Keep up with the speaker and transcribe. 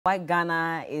why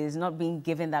Ghana is not being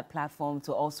given that platform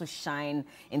to also shine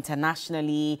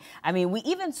internationally. I mean, we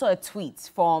even saw a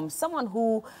tweet from someone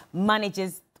who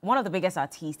manages one of the biggest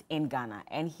artists in Ghana,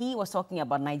 and he was talking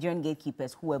about Nigerian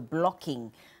gatekeepers who were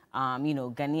blocking,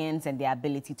 Ghanaians and their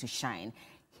ability to shine.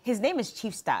 His name is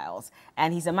Chief Styles,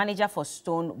 and he's a manager for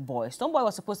Stone Boy. Stone Boy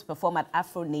was supposed to perform at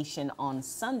Afro Nation on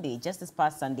Sunday, just this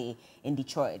past Sunday in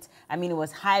Detroit. I mean, it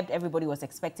was hyped. Everybody was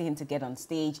expecting him to get on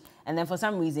stage. And then for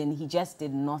some reason, he just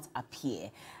did not appear.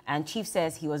 And Chief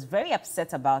says he was very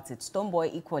upset about it. Stone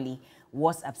Boy equally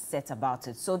was upset about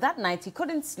it. So that night, he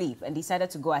couldn't sleep and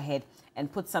decided to go ahead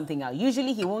and put something out.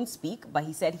 Usually, he won't speak, but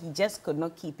he said he just could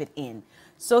not keep it in.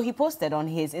 So he posted on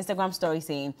his Instagram story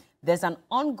saying, "There's an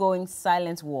ongoing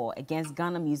silent war against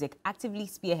Ghana music actively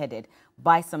spearheaded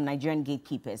by some Nigerian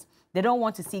gatekeepers. They don't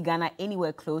want to see Ghana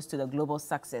anywhere close to the global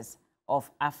success of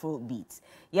Afrobeats."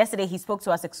 Yesterday, he spoke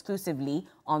to us exclusively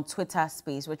on Twitter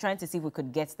Space. We're trying to see if we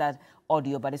could get that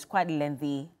audio, but it's quite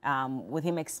lengthy, with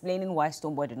him explaining why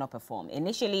Stone Boy did not perform.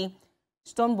 Initially,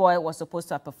 Stone Boy was supposed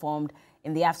to have performed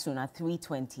in the afternoon at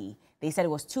 3:20. They said it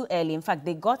was too early. In fact,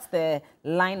 they got the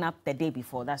lineup the day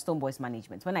before, that's Stone Boy's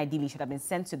management, when ideally should have been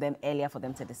sent to them earlier for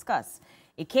them to discuss.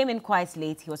 It came in quite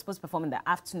late. He was supposed to perform in the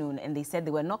afternoon, and they said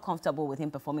they were not comfortable with him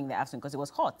performing in the afternoon because it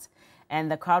was hot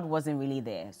and the crowd wasn't really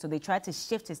there. So they tried to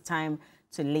shift his time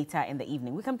to later in the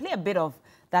evening. We can play a bit of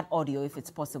that audio if it's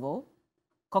possible.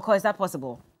 Coco, is that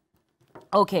possible?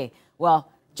 Okay, well,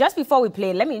 just before we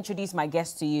play, let me introduce my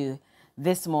guest to you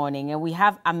this morning. And we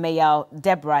have Amayal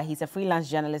Deborah. He's a freelance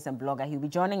journalist and blogger. He'll be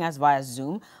joining us via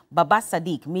Zoom. Baba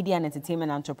Sadiq, media and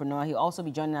entertainment entrepreneur. He'll also be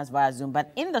joining us via Zoom.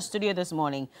 But in the studio this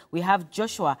morning, we have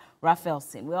Joshua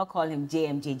Raphaelson. We all call him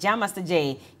JMJ. Jam Master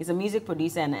J. He's a music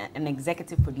producer and an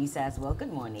executive producer as well.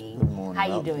 Good morning. Good morning. How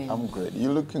are you doing? I'm good.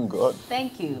 You're looking good.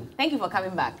 Thank you. Thank you for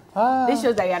coming back. This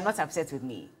shows that you are not upset with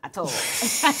me at all.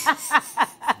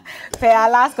 For our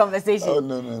last conversation. Oh,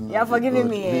 no. You're forgiving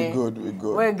me. We're good.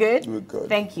 We're good? We're good.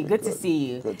 Thank you. Good to see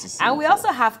you. Good to see and you. we also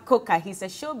have Coca. He's a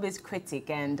showbiz critic.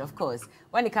 And of course,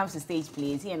 when it comes to stage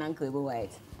plays, he and Uncle Ebo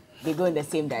White, they go in the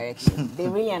same direction. They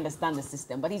really understand the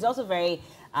system. But he's also very,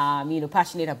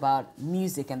 passionate about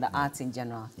music and the arts in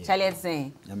general. Yeah. Charlie had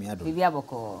saying,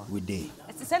 We did.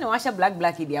 it's saying,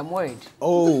 black, I'm worried.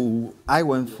 Oh, I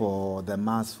went for the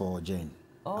mass for Jane.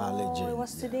 Oh, Jane. it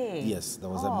was today? Yes, there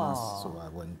was a mass, so I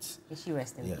went. Is she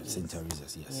resting? Yeah, St.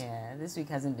 Teresa's, yes. Yeah, this week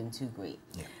hasn't been too great.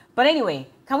 Yeah. But anyway,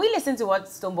 can we listen to what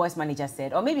Stone Boy's manager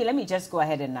said? Or maybe let me just go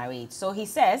ahead and narrate. So he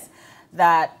says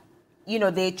that,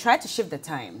 they tried to shift the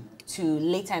time to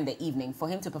later in the evening for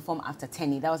him to perform after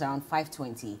 10. That was around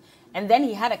 5:20. And then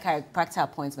he had a chiropractor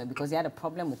appointment because he had a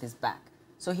problem with his back.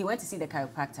 So he went to see the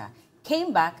chiropractor.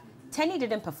 Came back, Tenny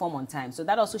didn't perform on time. So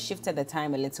that also shifted the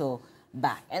time a little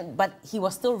back. But he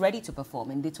was still ready to perform.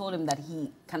 And they told him that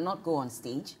he cannot go on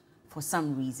stage for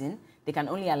some reason. They can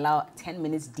only allow 10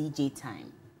 minutes DJ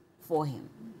time for him.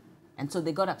 And so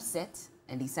they got upset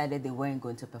and decided they weren't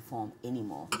going to perform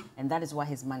anymore. And that is why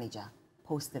his manager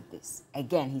posted this.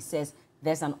 Again, he says,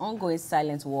 "There's an ongoing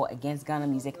silent war against Ghana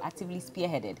music actively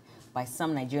spearheaded by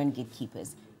some Nigerian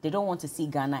gatekeepers. They don't want to see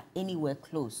Ghana anywhere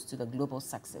close to the global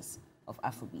success of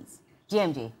Afrobeats."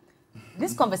 JMJ,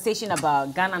 this conversation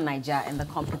about Ghana, Niger, and the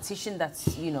competition that's,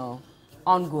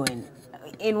 ongoing.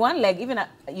 In one leg, even,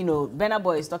 Burna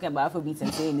Boy is talking about Afrobeats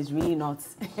and saying it's really not,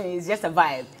 it's just a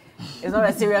vibe. It's not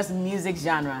a serious music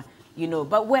genre,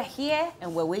 But we're here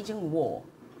and we're waging war,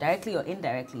 directly or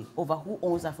indirectly, over who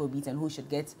owns Afrobeats and who should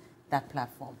get that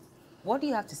platform. What do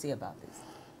you have to say about this?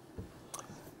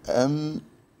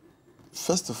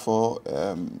 First of all,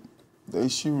 the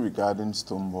issue regarding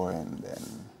Stone Boy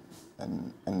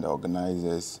and the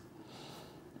organizers,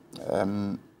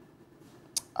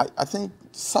 I think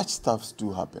such stuffs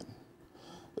do happen.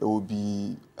 It would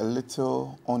be a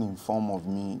little uninformed of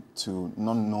me to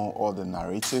not know all the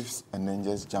narratives and then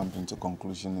just jump into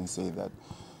conclusion and say that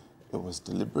it was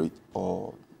deliberate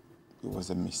or it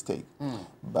was a mistake.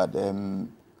 But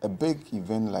a big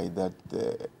event like that,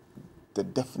 there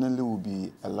definitely will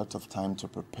be a lot of time to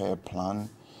prepare, plan.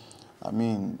 I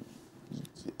mean,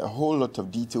 a whole lot of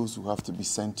details will have to be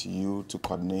sent to you to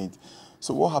coordinate.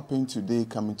 So what happened today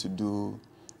coming to do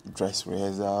dress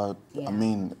rehearsal,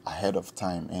 ahead of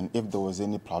time. And if there was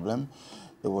any problem,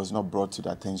 it was not brought to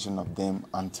the attention of them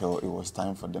until it was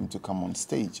time for them to come on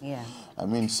stage. Yeah.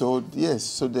 So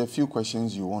there are a few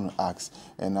questions you want to ask.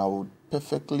 And I would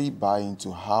perfectly buy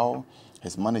into how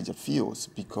his manager feels,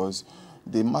 because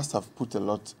they must have put a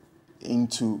lot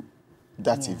into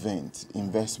that event.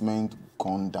 Investment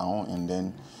gone down, and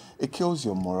then it kills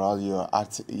your morale.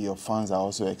 Your fans are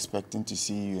also expecting to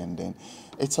see you, and then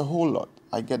it's a whole lot.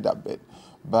 I get that bit.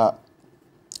 But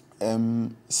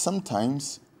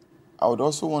Sometimes I would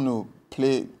also want to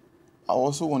play, I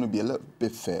also want to be a little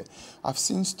bit fair. I've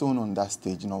seen Stone on that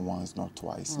stage not once, not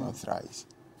twice, not thrice.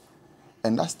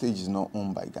 And that stage is not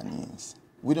owned by Ghanaians.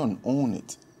 We don't own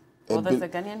it. Well, there's a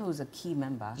Ghanaian who's a key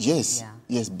member. Yes, yeah.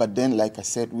 yes. But then, like I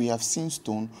said, we have seen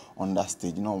Stone on that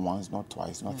stage not once, not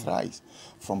twice, not thrice.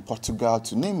 From Portugal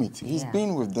to name it. He's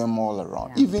been with them all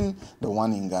around. Yeah. Even the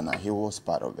one in Ghana, he was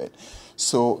part of it.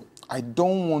 So I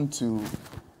don't want to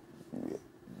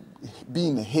be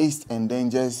in haste and then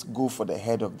just go for the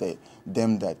head of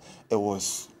them that it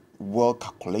was well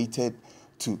calculated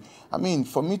to. I mean,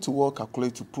 for me to well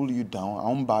calculate to pull you down, I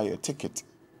won't buy your ticket.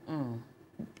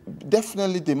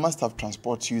 Definitely, they must have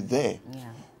transported you there,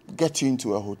 get you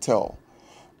into a hotel.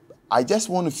 I just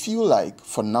want to feel like,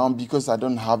 for now, because I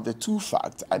don't have the two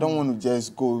facts, I don't want to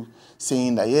just go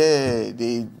saying that, yeah,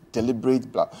 they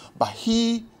deliberate, blah. But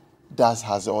he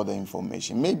has all the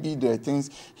information. Maybe there are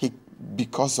things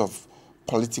because of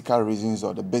political reasons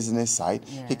or the business side,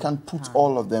 he can't put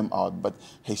all of them out, but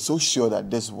he's so sure that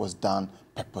this was done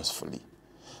purposefully.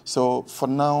 So for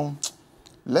now,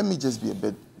 let me just be a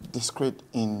bit discreet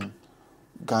in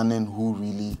Ghanaian who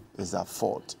really is at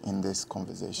fault in this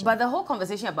conversation. But the whole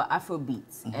conversation about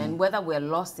Afrobeats and whether we're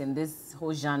lost in this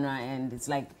whole genre, and it's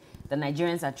like the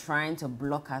Nigerians are trying to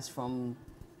block us from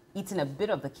eating a bit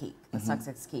of the cake, the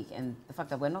success cake, and the fact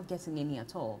that we're not getting any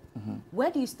at all.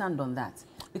 Where do you stand on that?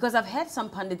 Because I've heard some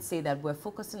pundits say that we're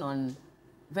focusing on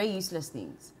very useless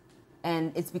things.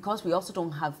 And it's because we also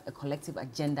don't have a collective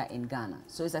agenda in Ghana.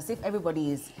 So it's as if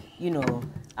everybody is, you know,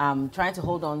 trying to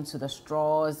hold on to the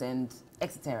straws and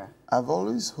etc. I've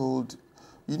always held,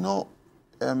 you know,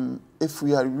 if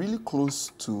we are really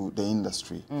close to the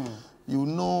industry, you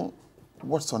know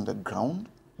what's on the ground,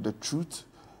 the truth,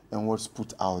 and what's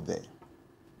put out there.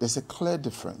 There's a clear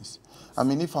difference. I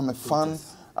mean, if I'm a fan,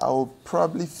 I'll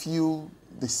probably feel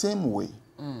the same way.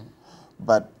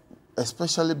 But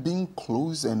especially being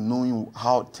close and knowing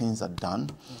how things are done.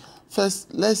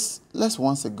 First, let's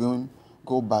once again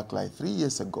go back like 3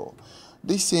 years ago.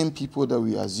 These same people that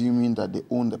we are assuming that they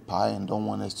own the pie and don't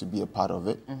want us to be a part of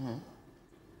it,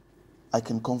 I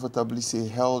can comfortably say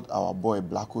held our boy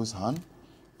Blacko's hand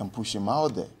and push him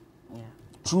out there.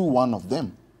 Through one of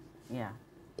them.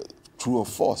 True or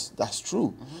false, that's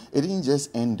true. It didn't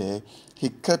just end there. He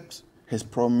kept his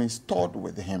promise stored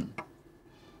with him.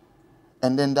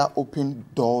 And then that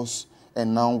opened doors,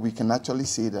 and now we can actually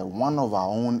say that one of our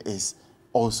own is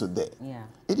also there.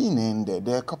 It didn't end there.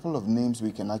 There are a couple of names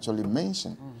we can actually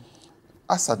mention.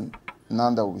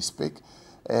 Now that we speak,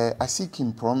 I see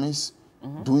Kim Promise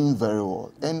doing very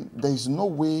well. And there's no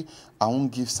way I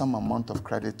won't give some amount of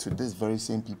credit to these very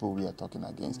same people we are talking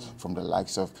against, from the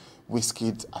likes of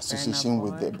Wizkid, association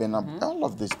with the all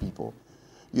of these people.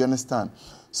 You understand?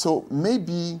 So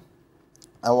maybe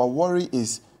our worry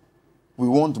is we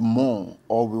want more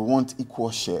or we want equal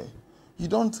share. You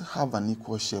don't have an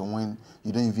equal share when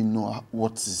you don't even know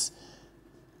what is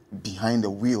behind the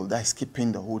wheel that's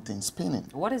keeping the whole thing spinning.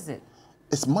 What is it?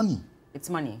 It's money. It's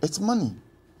money. It's money.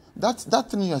 That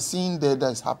thing you are seeing there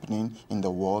that is happening in the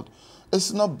world,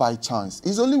 it's not by chance.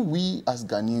 It's only we as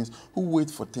Ghanaians who wait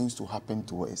for things to happen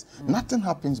to us. Nothing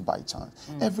happens by chance.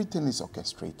 Everything is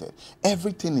orchestrated.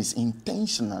 Everything is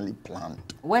intentionally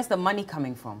planned. Where's the money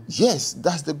coming from? Yes,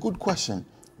 that's the good question.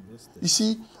 You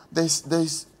see, let's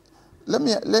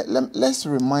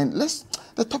remind,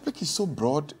 the topic is so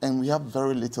broad and we have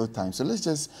very little time. So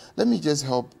let me just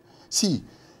help. See,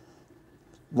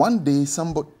 one day,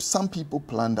 some people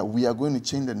plan that we are going to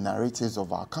change the narratives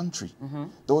of our country.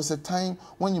 There was a time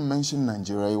when you mentioned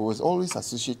Nigeria, it was always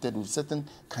associated with certain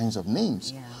kinds of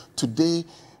names. Today,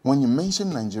 when you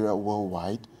mention Nigeria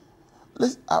worldwide,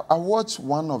 I watched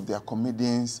one of their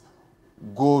comedians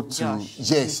go to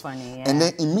Josh, funny, and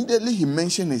then immediately he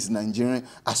mentioned his Nigerian.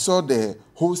 I saw the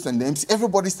host and the MC,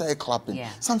 everybody started clapping.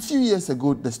 Some few years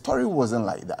ago, the story wasn't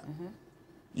like that.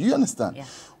 You understand?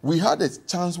 We had a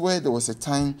chance where there was a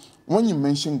time when you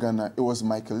mentioned Ghana, it was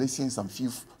Michael Essien and some few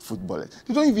footballers.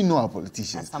 They don't even know our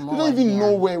politicians. They don't even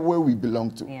know where we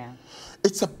belong to.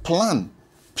 It's a plan.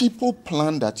 People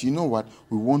plan that, you know what,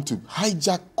 we want to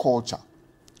hijack culture.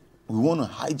 We want to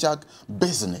hijack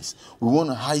business. We want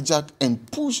to hijack and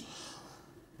push.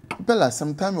 Bella,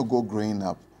 some time ago growing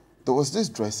up, there was this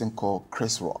dressing called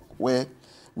Chris Rock, where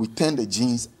we turned the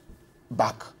jeans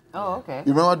back. Oh, okay.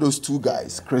 You remember those two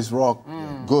guys, Chris Rock,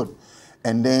 good.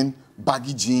 And then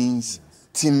baggy jeans,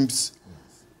 Tim's.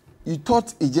 You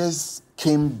thought it just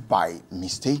came by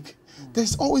mistake.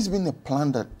 There's always been a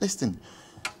plan that, listen,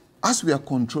 as we are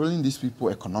controlling these people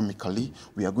economically,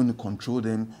 we are going to control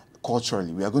them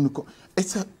culturally. We are going to,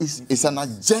 it's an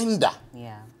agenda.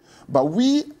 But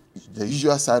we, the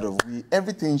usual side of we,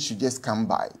 everything should just come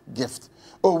by gift.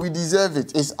 Oh, we deserve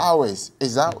it. It's ours.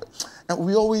 It's ours. And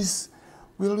we always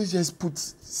just put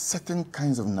certain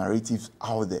kinds of narratives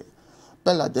out there.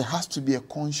 Bella, there has to be a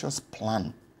conscious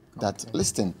plan that,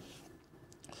 listen,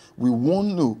 we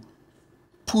want to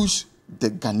push the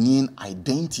Ghanaian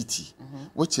identity,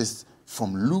 which is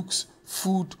from looks,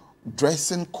 food,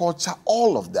 dressing, culture,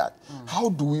 all of that. How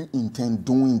do we intend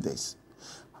doing this?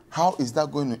 How is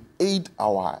that going to aid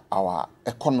our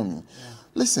economy?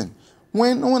 Listen,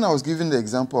 when I was giving the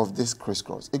example of this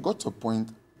crisscross, it got to a point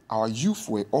our youth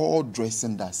were all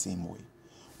dressing that same way.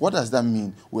 What does that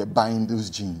mean? We're buying those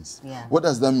jeans. What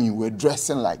does that mean? We're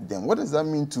dressing like them. What does that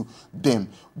mean to them?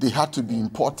 They had to be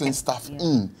importing stuff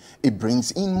in. It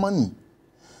brings in money.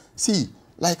 See,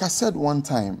 like I said one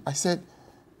time, I said,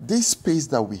 this space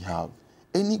that we have,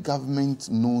 any government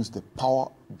knows the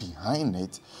power behind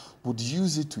it, would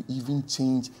use it to even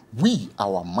change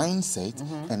our mindset,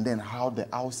 and then how the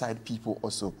outside people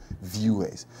also view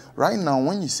us. Right now,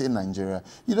 when you say Nigeria,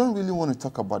 you don't really want to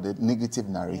talk about the negative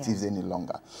narratives any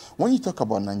longer. When you talk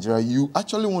about Nigeria, you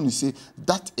actually want to say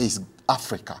that is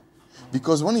Africa.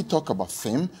 Because when you talk about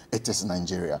fame, it is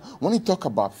Nigeria. When you talk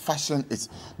about fashion, it's...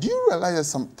 Do you realize that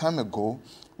some time ago,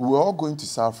 we were all going to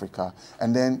South Africa,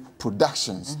 and then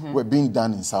productions were being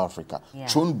done in South Africa,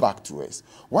 thrown back to us.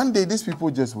 One day, these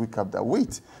people just wake up that,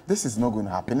 wait, this is not going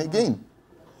to happen again.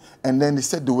 And then they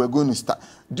said they were going to start.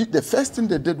 The first thing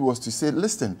they did was to say,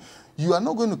 listen, you are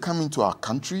not going to come into our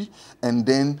country and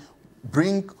then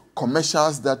bring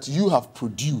commercials that you have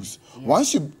produced.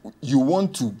 Once you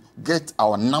want to get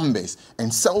our numbers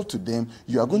and sell to them,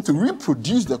 you are going to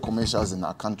reproduce the commercials in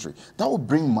our country. That will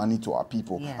bring money to our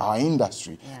people, our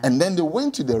industry. And then they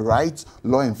went to the right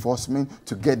law enforcement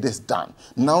to get this done.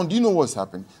 Now, do you know what's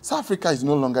happened? South Africa is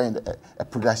no longer in a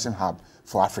production hub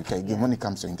for Africa again when it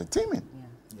comes to entertainment.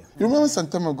 You remember some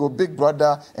time ago, Big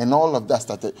Brother and all of that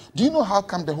started. Do you know how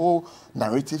come the whole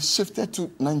narrative shifted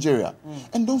to Nigeria?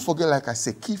 And don't forget, like I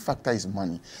said, key factor is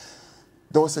money.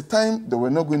 There was a time they were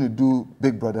not going to do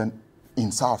Big Brother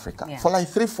in South Africa for like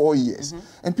 3-4 years.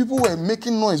 And people were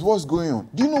making noise. What's going on?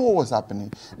 Do you know what was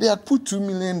happening? They had put 2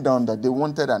 million down that they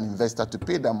wanted an investor to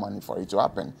pay that money for it to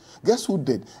happen. Guess who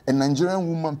did? A Nigerian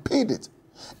woman paid it.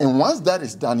 And once that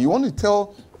is done, you want to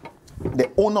tell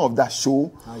the owner of that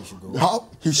show how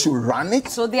he should run it.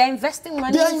 So they are investing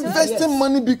money. They are investing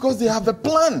money because they have a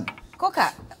plan.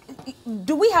 Coca,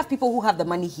 do we have people who have the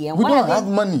money here? We don't have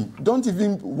money. Don't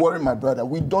even worry, my brother.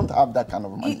 We don't have that kind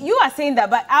of money. You are saying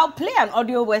that, but I'll play an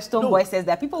audio where Stone Boy says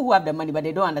that people who have the money, but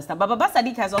they don't understand. But Baba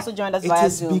Sadiq has also joined us via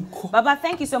Zoom. Baba,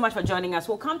 thank you so much for joining us.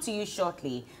 We'll come to you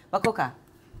shortly. But Coca,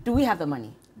 do we have the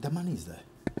money? The money is there.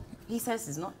 He says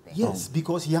it's not there. Yes,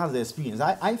 because he has the experience.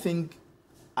 I think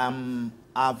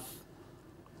I've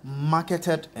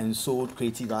marketed and sold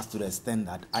creative arts to the extent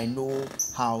that I know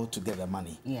how to get the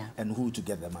money and who to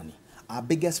get the money. Our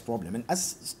biggest problem, and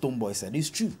as Stoneboy said, is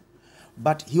true.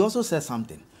 But he also said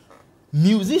something.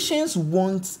 Musicians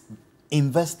want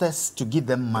investors to give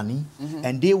them money,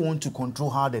 and they want to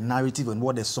control how the narrative and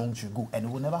what the song should go, and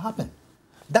it will never happen.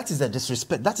 That is the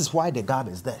disrespect. That is why the gap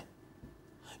is there.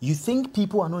 You think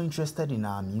people are not interested in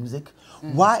our music?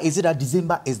 Why is it that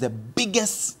December is the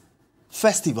biggest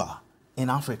festival in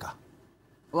Africa?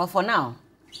 Well, for now,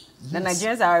 the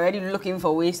Nigerians are already looking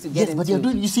for ways to get into. Yes, but they're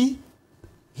doing, you see,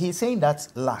 he's saying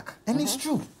that's luck. And it's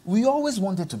true. We always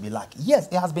wanted to be luck. Yes,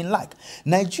 it has been luck.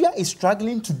 Nigeria is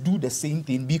struggling to do the same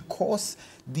thing because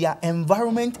their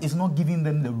environment is not giving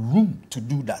them the room to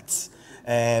do that.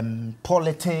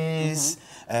 Politics,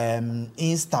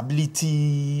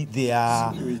 instability,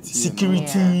 their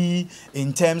security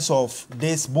in terms of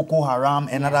this Boko Haram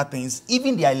and other things.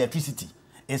 Even their electricity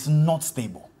is not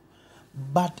stable.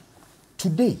 But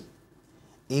today,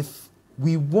 if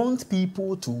we want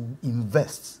people to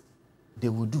invest, they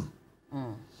will do.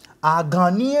 Our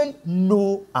Ghanaian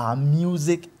know our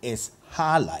music is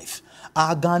hard life.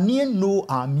 Our Ghanaian know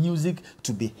our music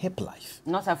to be hip life.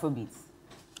 Not Afrobeats.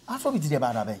 Afrobeats is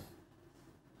about that.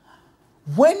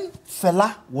 When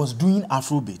Fela was doing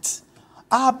Afrobeats,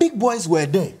 our big boys were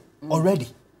there already.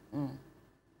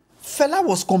 Fela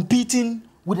was competing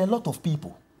with a lot of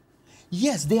people.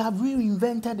 Yes, they have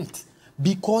reinvented it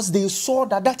because they saw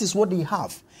that that is what they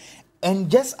have.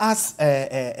 And just as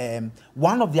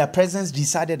one of their presidents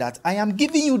decided that I am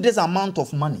giving you this amount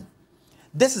of money,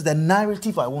 this is the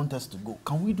narrative I want us to go.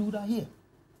 Can we do that here?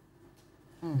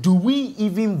 Do we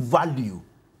even value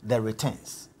the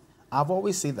returns? I've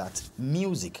always said that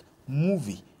music,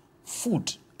 movie,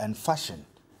 food, and fashion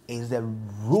is the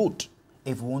road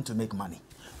if we want to make money.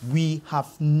 We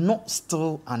have not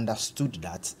still understood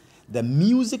that the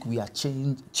music we are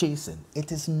chasing,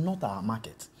 it is not our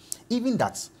market. Even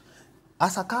that,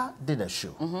 Asaka did a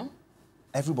show.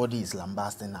 Everybody is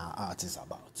lambasting our artists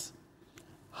about.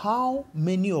 How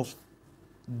many of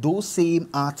those same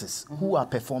artists who are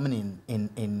performing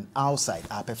in outside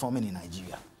are performing in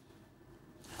Nigeria?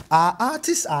 Our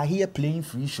artists are here playing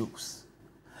free shows.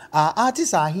 Our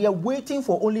artists are here waiting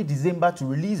for only December to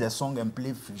release a song and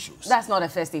play free shows. That's not a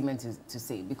fair statement to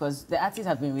say, because the artists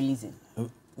have been releasing.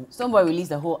 Stonebwoy released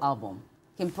the whole album.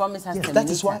 Kim Promise has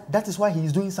yes, that is why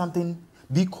he's doing something,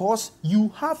 because you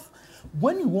have,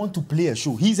 when you want to play a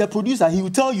show, he's a producer, he will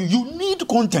tell you, you need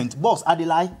content. Boss,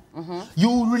 Adilai,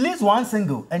 you release one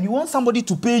single and you want somebody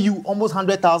to pay you almost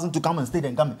 100,000 to come and stay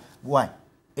and come. Why?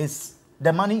 It's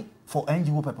the money for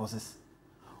NGO purposes.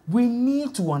 We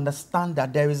need to understand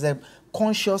that there is a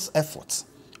conscious effort.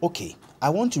 Okay, I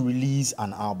want to release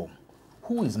an album.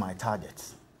 Who is my target?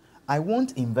 I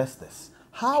want investors.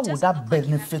 How would that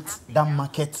benefit that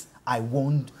market I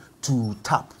want to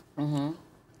tap?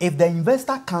 If the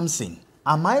investor comes in,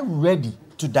 am I ready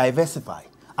to diversify?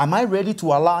 Am I ready to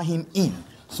allow him in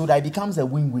so that it becomes a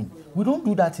win-win? We don't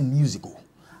do that in musical.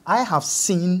 I have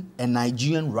seen a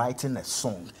Nigerian writing a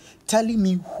song telling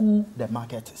me who the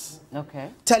market is. Okay.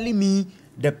 Telling me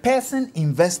the person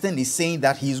investing is saying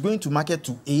that he is going to market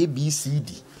to A, B, C,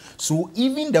 D. So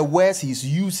even the words he's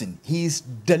using, he is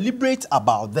deliberate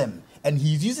about them. And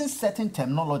he's using certain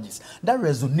terminologies that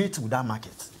resonate with that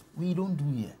market. We don't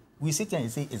do here. We sit here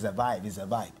and say, it's a vibe, it's a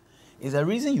vibe. It's a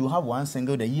reason you have one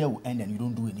single, the year will end and you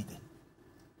don't do anything.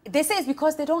 They say it's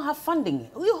because they don't have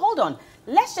funding. Hold on.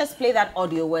 Let's just play that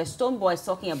audio where Stonebwoy is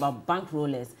talking about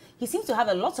bankrollers. He seems to have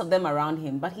a lot of them around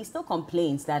him, but he still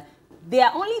complains that they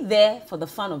are only there for the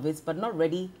fun of it, but not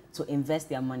ready to invest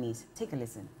their monies. Take a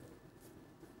listen.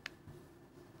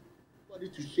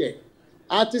 To share.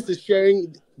 Artists is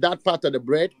sharing that part of the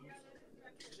bread.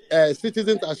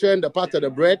 Citizens are sharing the part of the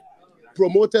bread.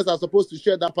 Promoters are supposed to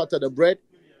share that part of the bread.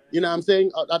 You know what I'm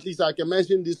saying? At least I can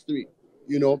mention these three,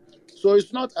 you know. So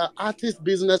it's not an artist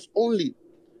business only.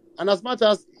 And as much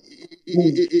as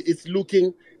it's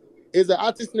looking, it's an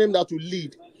artist name that will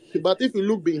lead. But if you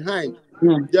look behind,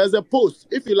 there's a post.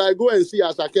 If you like, go and see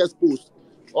Ashake's post.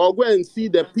 Or go and see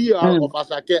the PR of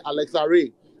Ashake, Alexa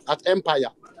Ray, at Empire.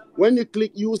 When you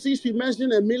click, you will see she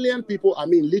mentioned 1 million people. I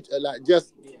mean, like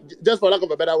just for lack of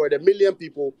a better word, 1 million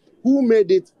people who made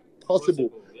it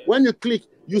possible. When you click,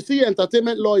 you see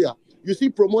entertainment lawyer, you see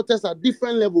promoters at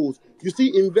different levels, you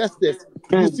see investors,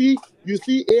 you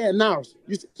see A&Rs.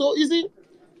 So you see,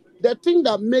 the thing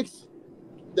that makes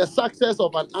the success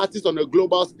of an artist on a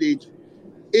global stage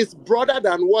is broader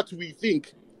than what we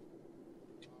think.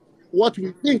 What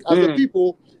we think as a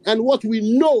people and what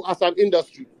we know as an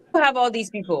industry. You have all these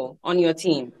people on your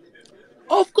team.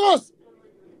 Of course.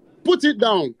 Put it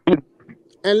down.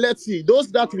 And let's see, those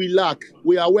that we lack,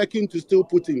 we are working to still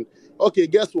put in. Okay,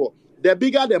 guess what? The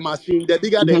bigger the machine, the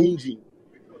bigger the engine.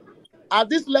 At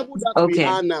this level that we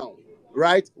are now,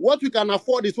 right? What we can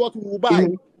afford is what we will buy.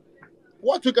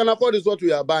 What we can afford is what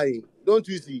we are buying. Don't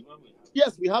you see?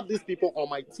 Yes, we have these people on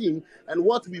my team, and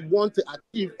what we want to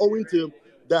achieve owing to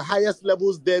the highest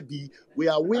levels there be, we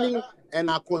are willing and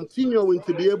are continuing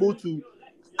to be able to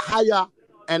hire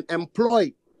and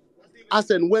employ as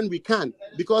and when we can.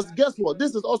 Because guess what?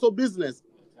 This is also business.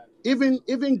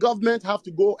 Even government have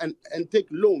to go and take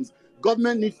loans.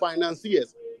 Government need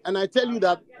financiers. And I tell you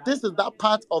that this is that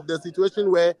part of the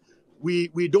situation where we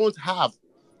don't have.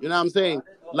 You know what I'm saying?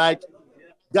 Like,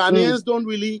 Ghanaians don't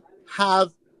really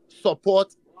have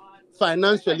support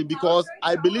financially, because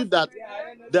I believe that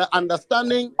the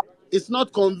understanding is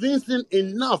not convincing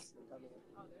enough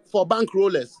for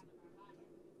bankrollers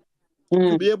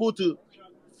to be able to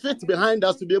fit behind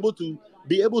us, to be able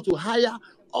to hire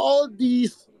all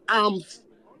these arms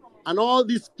and all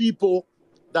these people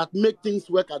that make things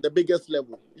work at the biggest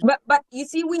level. But you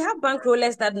see, we have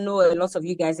bankrollers that know a lot of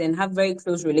you guys and have very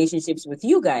close relationships with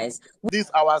you guys. These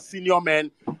are our senior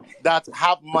men that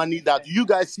have money that you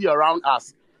guys see around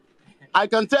us. I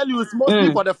can tell you it's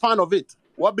mostly for the fun of it.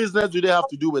 What business do they have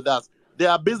to do with us? They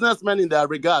are businessmen in their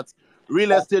regards.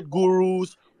 Real estate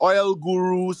gurus, oil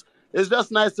gurus. It's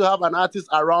just nice to have an artist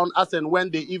around us, and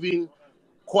when they even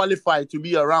qualify to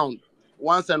be around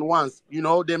once and once, you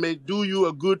know, they may do you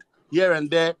a good here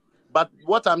and there. But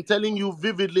what I'm telling you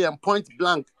vividly and point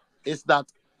blank is that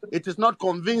it is not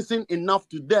convincing enough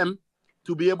to them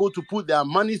to be able to put their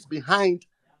monies behind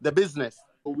the business.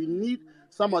 So we need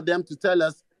some of them to tell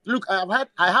us, look, I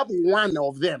have one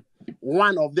of them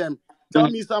tell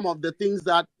me some of the things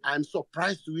that I'm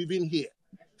surprised to even hear.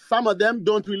 Some of them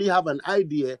don't really have an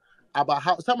idea about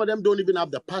how some of them don't even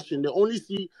have the passion. They only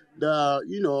see the,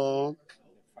 you know,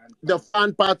 the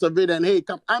fun part of it. And hey,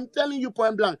 come, I'm telling you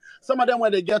point blank, some of them,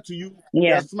 when they get to you,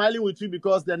 they're smiling with you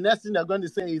because the next thing they're going to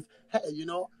say is, hey, you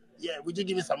know, yeah, would you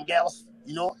give me some girls?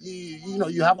 You know, you know,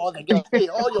 you have all the girls. Hey,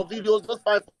 all your videos, those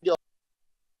 5 girls.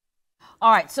 All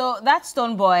right, so that's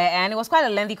Stonebwoy, and it was quite a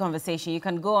lengthy conversation. You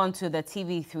can go onto the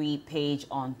TV3 page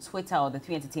on Twitter or the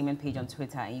 3 Entertainment page on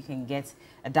Twitter, and you can get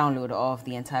a download of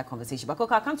the entire conversation. But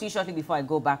Coca, I'll come to you shortly before I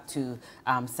go back to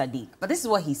Sadiq. But this is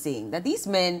what he's saying, that these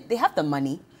men, they have the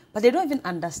money, but they don't even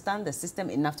understand the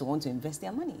system enough to want to invest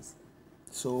their monies.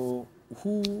 So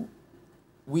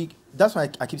that's why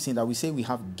I keep saying that we say we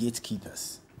have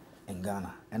gatekeepers in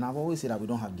Ghana. And I've always said that we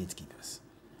don't have gatekeepers.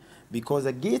 Because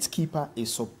a gatekeeper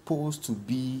is supposed to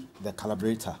be the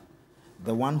collaborator,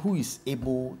 the one who is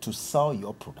able to sell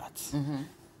your products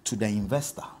to the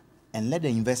investor and let the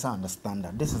investor understand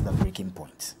that this is the breaking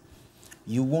point.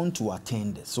 You want to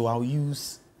attain this. So I'll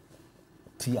use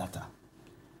theater.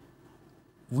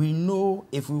 We know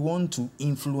if we want to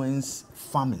influence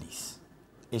families,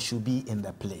 it should be in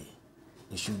the play.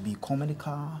 It should be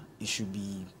comical, it should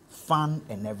be fun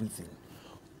and everything.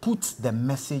 Put the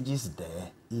messages there,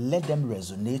 let them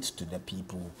resonate to the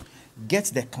people, get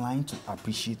the client to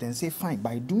appreciate and say, fine,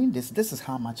 by doing this, this is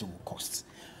how much it will cost.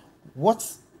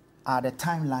 What are the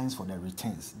timelines for the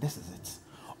returns? This is it.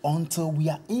 Until we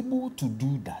are able to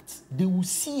do that, they will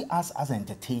see us as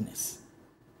entertainers.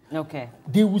 Okay.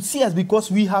 They will see us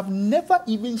because we have never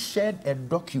even shared a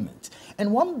document.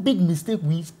 And one big mistake,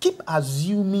 we keep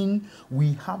assuming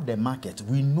we have the market,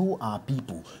 we know our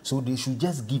people, so they should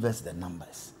just give us the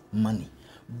numbers, money.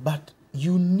 But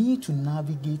you need to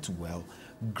navigate well,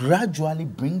 gradually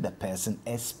bring the person,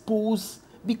 expose,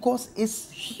 because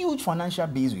it's huge financial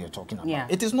base we are talking about. Yeah.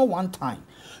 It is not one time.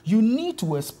 You need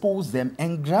to expose them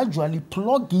and gradually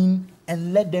plug in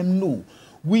and let them know.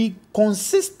 We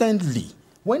consistently,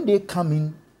 when they come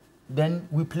in, then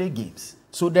we play games.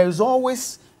 So there is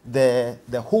always the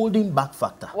holding back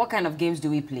factor. What kind of games do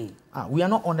we play? We are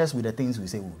not honest with the things we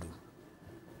say we'll do.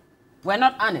 We're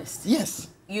not honest? Yes.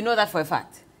 You know that for a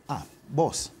fact?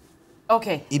 Boss.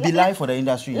 Okay. It be life for the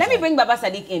industry. Let me bring Baba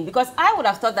Sadiq in, because I would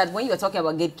have thought that when you were talking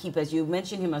about gatekeepers, you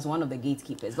mentioned him as one of the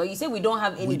gatekeepers. But you say we don't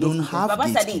have any gatekeepers. We don't have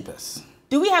Baba gatekeepers. Sadiq,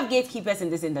 do we have gatekeepers in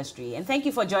this industry? And thank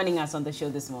you for joining us on the show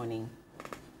this morning.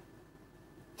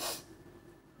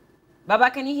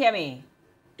 Baba, can you hear me?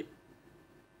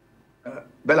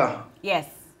 Bella. Yes.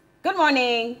 Good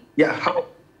morning. Yeah.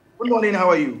 Good morning. How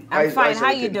are you? I'm fine. How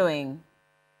are you doing?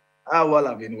 Well,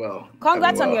 I've been well.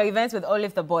 Congrats on your events with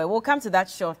Olive the Boy. We'll come to that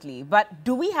shortly. But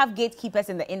do we have gatekeepers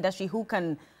in the industry who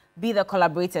can be the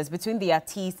collaborators between the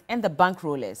artists and the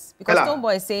bankrollers? Because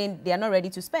Stonebwoy is saying they are not ready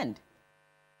to spend.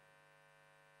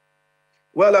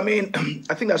 Well, I mean,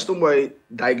 I think that Stonebwoy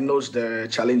diagnosed the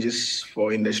challenges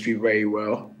for industry very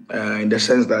well, in the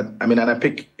sense that, I mean, and I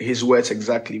pick his words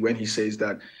exactly when he says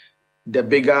that the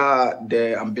bigger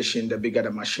the ambition, the bigger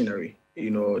the machinery.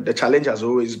 You know, the challenge has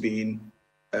always been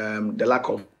the lack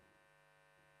of...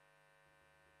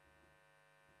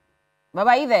 Baba,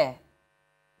 are you there?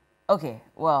 Okay,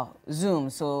 well, Zoom,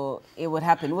 so it would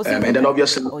happen. We'll see. And then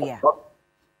obviously... Oh, yeah.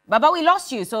 Baba, we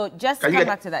lost you, so just come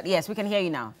back to that. Yes, we can hear you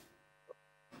now.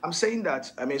 I'm saying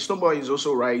that, I mean, Stonebwoy is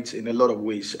also right in a lot of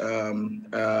ways.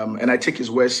 And I take his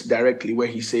words directly where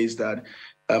he says that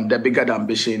the bigger the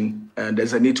ambition,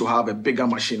 there's a need to have a bigger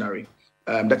machinery.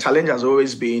 The challenge has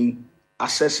always been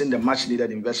assessing the much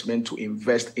needed investment to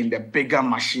invest in the bigger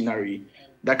machinery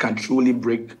that can truly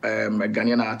break a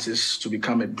Ghanaian artist to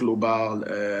become a global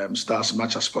star as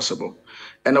much as possible.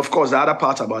 And of course, the other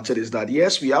part about it is that,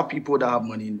 yes, we have people that have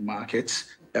money in the market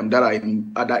that are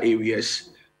in other areas,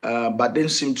 but they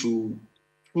seem to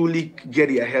truly get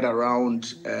their head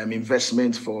around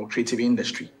investment for creative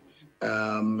industry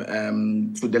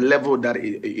to the level that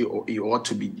it ought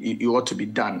to be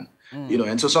done. You know,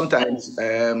 and so sometimes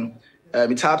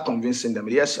it's hard convincing them.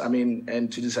 Yes, I mean,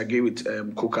 and to disagree with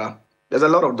Coca, there's a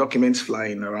lot of documents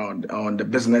flying around on the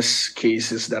business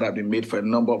cases that have been made for a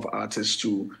number of artists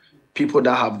to people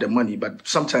that have the money, but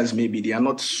sometimes maybe they are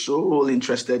not so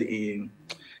interested in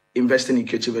investing in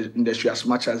creative industry as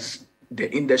much as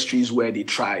the industries where they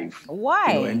thrive.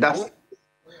 Why? You know, and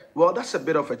that's a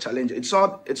bit of a challenge. It's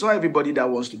not everybody that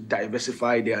wants to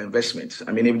diversify their investments.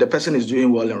 I mean, if the person is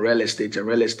doing well in real estate and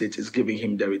real estate is giving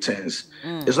him the returns,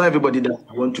 it's not everybody that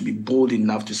want to be bold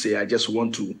enough to say, I just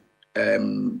want to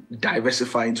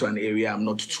diversify into an area I'm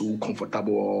not too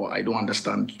comfortable or I don't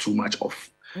understand too much of.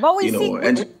 But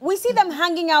we see them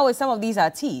hanging out with some of these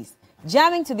artists.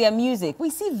 jamming to their music. We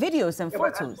see videos and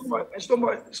photos.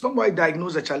 Somebody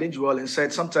diagnosed the challenge well and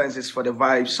said sometimes it's for the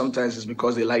vibes, sometimes it's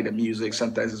because they like the music,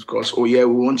 sometimes it's because, oh yeah,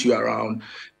 we want you around,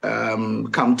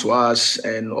 come to us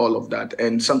and all of that.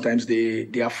 And sometimes they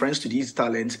are friends to these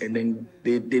talents and then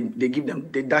they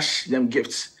dash them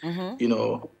gifts, you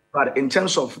know. But in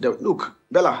terms of look,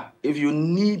 Bella, if you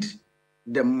need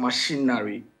the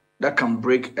machinery that can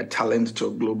break a talent to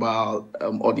a global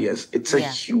audience, it's a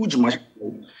huge machinery.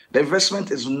 The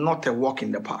investment is not a walk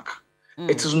in the park.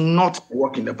 It is not a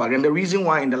walk in the park. And the reason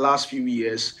why in the last few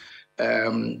years,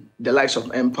 the likes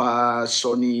of Empire,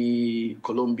 Sony,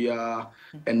 Columbia,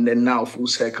 and then now Full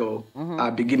Circle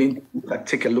are beginning to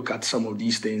take a look at some of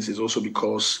these things is also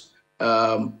because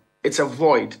it's a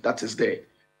void that is there.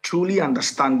 Truly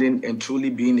understanding and truly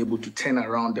being able to turn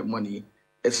around the money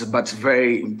is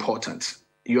very important.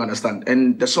 You understand?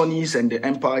 And the Sonys and the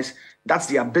Empires, that's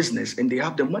their business and they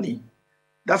have the money.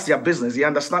 That's their business. They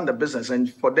understand the business.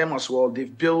 And for them as well,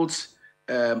 they've built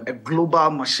a global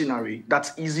machinery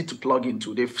that's easy to plug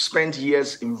into. They've spent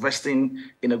years investing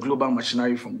in a global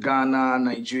machinery from Ghana,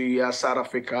 Nigeria, South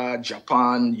Africa,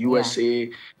 Japan, USA.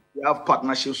 They have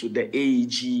partnerships with the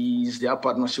AEGs. They have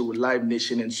partnership with Live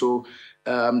Nation. And so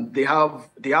they have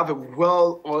a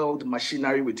well-oiled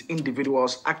machinery with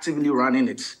individuals actively running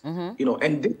it, you know,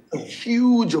 and this is a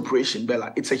huge operation,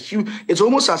 Bella. It's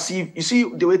almost as if, you see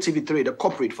the way TV3, the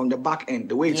corporate from the back end,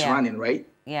 the way it's running, right?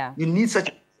 Yeah. You need such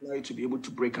a machinery to be able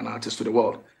to break an artist to the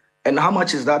world. And how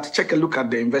much is that? Check a look at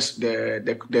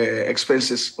the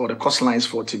expenses or the cost lines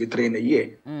for TV3 in a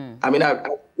year. I mean,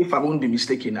 if I won't be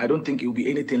mistaken, I don't think it will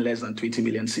be anything less than 20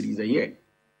 million cedis a year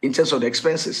in terms of the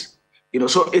expenses. You know,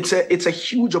 so it's a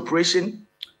huge operation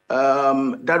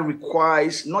that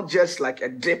requires not just like a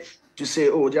dip to say,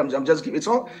 oh, I'm just giving. It's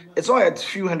not a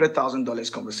few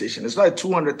 $100,000 conversation. It's not a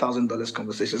 $200,000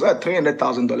 conversation. It's not a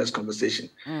 $300,000 conversation.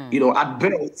 You know, at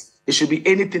best, it should be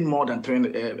anything more than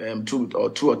 $2 or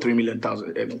 $3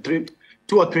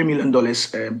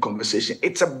 million conversation.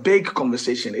 It's a big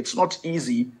conversation. It's not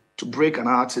easy to break an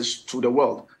artist to the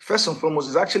world. First and foremost,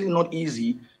 it's actually not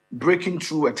easy breaking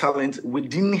through a talent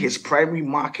within his primary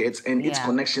market and its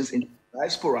connections in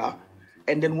diaspora.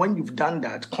 And then when you've done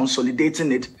that,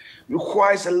 consolidating it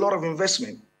requires a lot of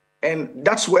investment. And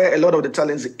that's where a lot of the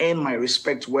talents earn my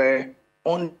respect were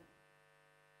on.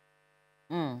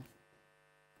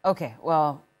 Okay,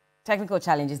 well, technical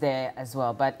challenges there as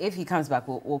well. But if he comes back,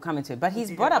 we'll come into it. But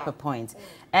he's brought up a point.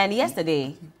 And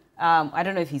yesterday, I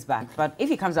don't know if he's back, but if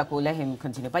he comes up, we'll let him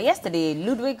continue. But yesterday,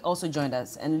 Ludwig also joined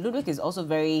us, and Ludwig is also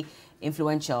very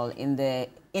influential in the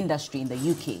industry in the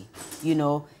UK. You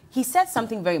know, he said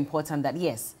something very important that,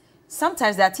 yes,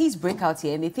 sometimes the artists break out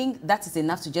here and they think that is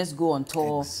enough to just go on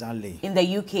tour in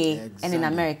the UK and in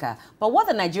America. But what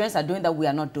the Nigerians are doing that we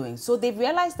are not doing. So they've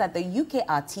realized that the UK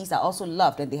artists are also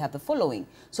loved and they have the following.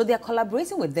 So they're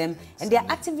collaborating with them and they're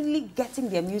actively getting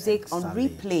their music on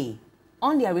replay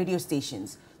on their radio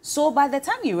stations. So by the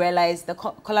time you realize the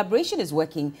collaboration is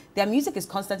working, their music is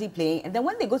constantly playing, and then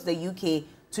when they go to the UK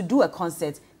to do a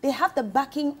concert, they have the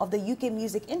backing of the UK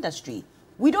music industry.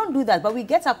 We don't do that, but we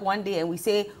get up one day and we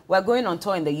say, we're going on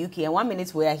tour in the UK, and 1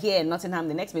 minute we're here in Nottingham,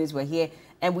 the next minute we're here,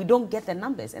 and we don't get the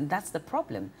numbers, and that's the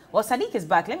problem. Well, Sadiq is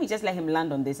back. Let me just let him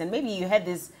land on this, and maybe you had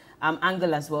this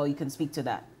angle as well. You can speak to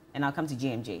that, and I'll come to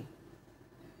JMJ.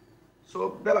 So,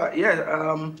 Bella,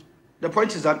 the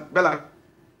point is that, Bella,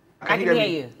 I can hear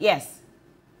you. Yes.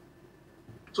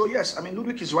 So yes, I mean,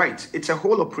 Ludwig is right. It's a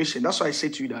whole operation. That's why I say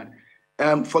to you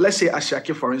that, for let's say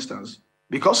Ashake, for instance,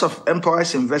 because of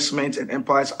Empire's investment and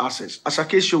Empire's assets,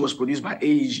 Ashake's show was produced by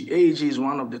AEG. AEG is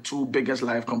one of the 2 biggest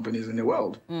live companies in the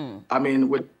world. I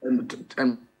mean,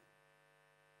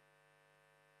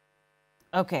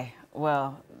 okay,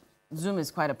 well, Zoom is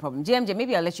quite a problem. JMJ,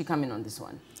 maybe I'll let you come in on this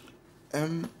one.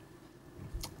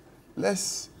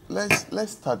 Let's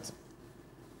start.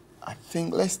 I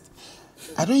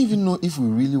don't even know if we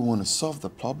really want to solve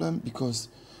the problem because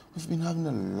we've been having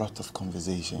a lot of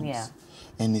conversations.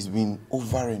 And it's been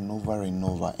over and over and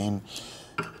over. And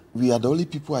we are the only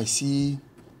people I see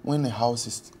when our house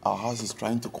is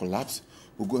trying to collapse,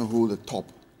 we'll go and hold the top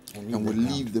and we'll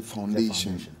leave the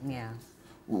foundation.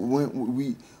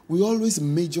 We always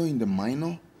major in the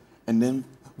minor and then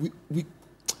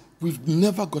we've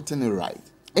never gotten it right.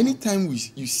 Anytime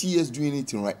you see us doing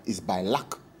anything right, it's by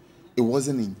luck. It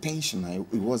wasn't intentional.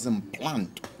 It wasn't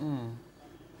planned.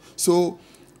 So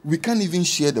we can't even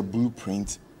share the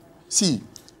blueprint. See,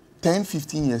 10,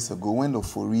 15 years ago, when the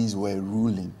Fories were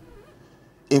ruling,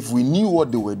 if we knew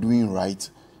what they were doing right,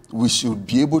 we should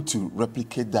be able to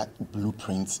replicate that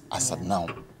blueprint as of now.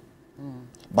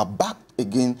 But back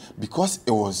again, because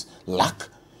it was luck,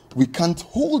 we can't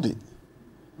hold it.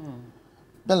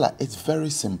 Bella, it's very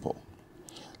simple.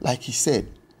 Like he said,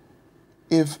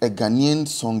 if a Ghanaian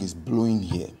song is blowing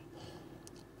here,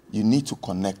 you need to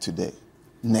connect to the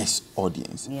next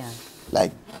audience. Yeah.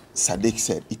 Like Sadiq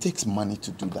said, it takes money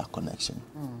to do that connection.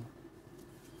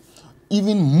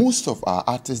 Even most of our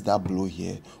artists that blow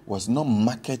here was not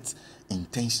market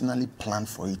intentionally planned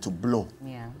for it to blow.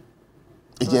 Yeah.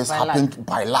 It just happened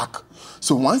by luck.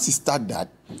 So once you start that,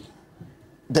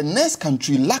 the next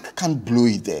country, luck can't blow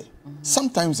it there.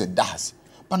 Sometimes it does,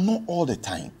 but not all the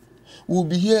time. We'll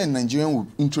be here in Nigeria, we'll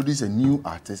introduce a new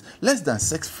artist. Less than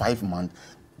 6-5 months,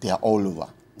 they are all over.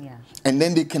 Yeah. And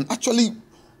then they can actually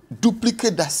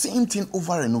duplicate the same thing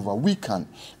over and over. We can.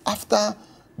 After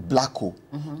Blacko,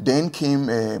 then came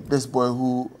this boy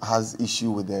who has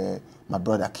issue with my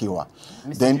brother Kiwa.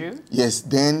 Mr. Then, Drew? yes,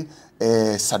 then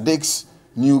Sadiq's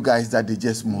new guys that they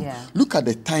just moved. Yeah. Look at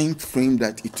the time frame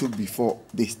that it took before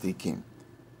this day came.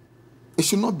 It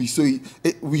should not be so.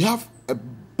 We have a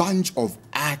bunch of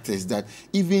artists that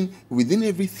even within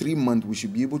every 3 months, we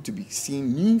should be able to be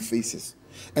seeing new faces.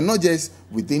 And not just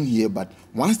within here, but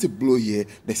once they blow here,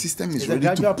 the system is ready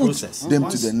to put them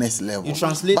to the next level. You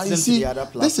translate them to the other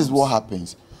platforms. This is what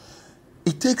happens.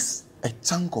 It takes a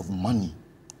chunk of money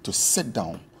to sit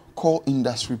down, call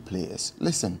industry players.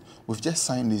 Listen, we've just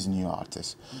signed these new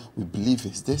artists. We believe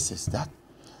this is that.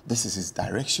 This is his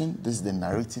direction. This is the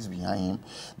narratives behind him.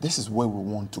 This is where we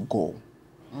want to go.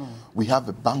 We have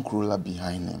a bankroller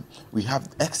behind him. We have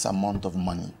X amount of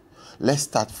money. Let's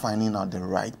start finding out the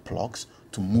right plugs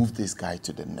to move this guy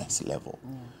to the next level.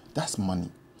 That's money.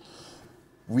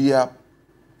 We are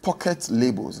pocket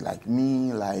labels like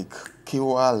me, like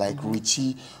Kiwa, like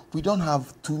Richie. We don't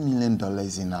have $2 million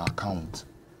in our account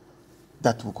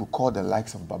that we could call the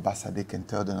likes of Baba Sadiq and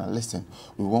tell them, listen,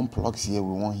 we want plugs here,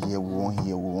 we want here, we want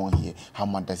here, we want here. How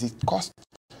much does it cost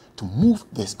to move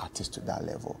this artist to that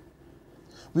level?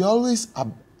 We always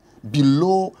are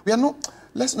below, we are not,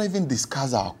 let's not even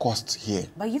discuss our costs here.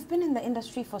 But you've been in the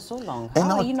industry for so long.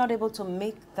 How are you not able to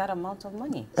make that amount of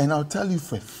money? And I'll tell you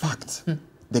for a fact,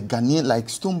 the Ghanaian, like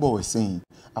Stoneball was saying,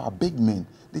 our big men,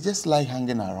 they just like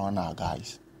hanging around our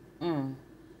guys.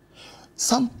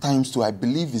 Sometimes, too, I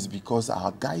believe it's because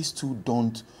our guys, too,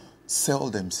 don't sell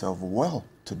themselves well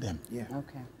to them. Yeah.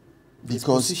 Okay.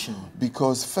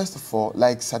 Because, first of all,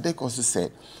 like Sadiq also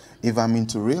said, if I'm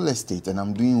into real estate and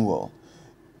I'm doing well,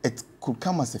 it could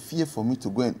come as a fear for me to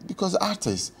go in. Because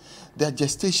artists, their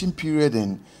gestation period,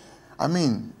 and I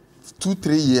mean,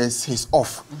 2-3 years, he's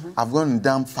off. I've gone and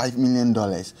done $5 million.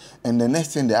 And the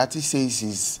next thing the artist says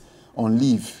he's on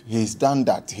leave. He's done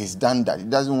that. He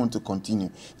doesn't want to continue.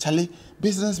 Charlie,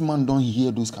 businessmen don't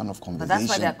hear those kind of conversations. But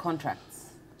that's why they're contracts.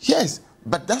 Yes,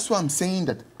 but that's why I'm saying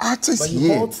that artists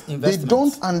here, they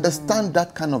don't understand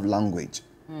that kind of language.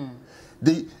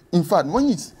 In fact,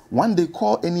 when they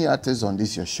call any artist on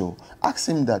your show, ask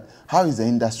him that, how is the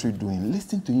industry doing?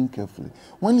 Listen to him carefully.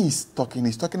 When he's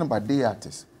talking about day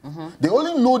artists. They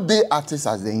only know day artists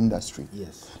as the industry.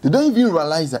 Yes. They don't even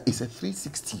realize that it's a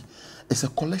 360. It's a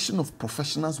collection of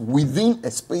professionals within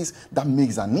a space that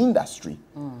makes an industry.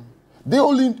 They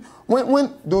only,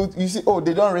 when you see, oh,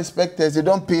 they don't respect us, they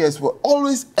don't pay us, well,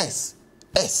 always S.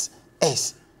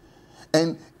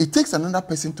 And it takes another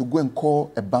person to go and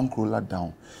call a bankroller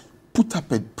down, put up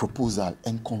a proposal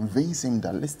and convince him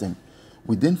that, listen,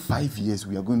 within 5 years,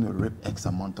 we are going to reap X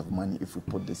amount of money if we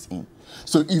put this in.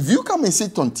 So if you come and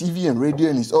sit on TV and radio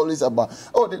and it's always about,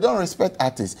 oh, they don't respect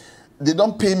artists, they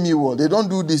don't pay me well, they don't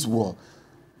do this well,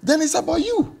 then it's about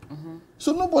you.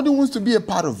 So nobody wants to be a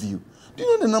part of you. Do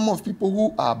you know the number of people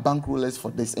who are bankrollers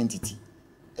for this entity?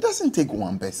 It doesn't take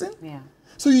one person. Yeah.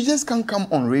 So you just can't come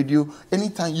on radio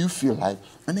anytime you feel like,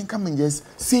 and then come and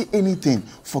just say anything,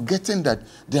 forgetting that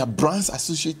there are brands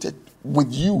associated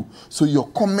with you. So your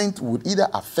comment would either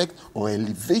affect or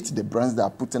elevate the brands that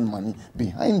are putting money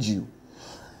behind you.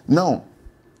 Now,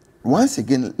 once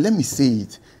again, let me say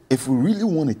it. If we really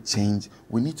want to change,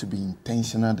 we need to be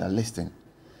intentional that, listen,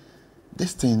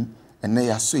 this thing, and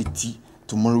then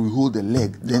tomorrow we hold the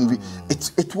leg, then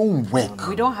it won't work.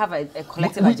 We don't have a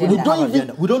collective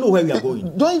agenda. We don't know where we are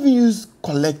going. Don't even use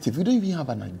collective. We don't even have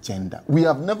an agenda. We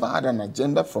have never had an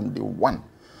agenda from day one.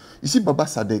 You see, Baba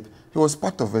Sadiq, he was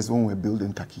part of us when we were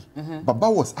building Kaki. Baba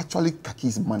was actually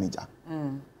Kaki's manager.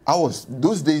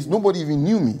 Those days, nobody even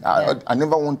knew me. I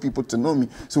never want people to know me.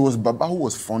 So it was Baba who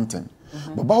was fronting.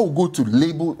 Baba would go to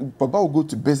label, Baba would go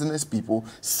to business people,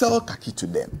 sell Kaki to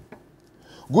them.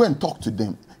 Go and talk to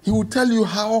them. He will tell you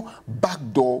how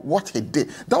backdoor, what he did.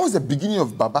 That was the beginning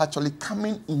of Baba actually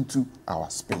coming into our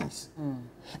space.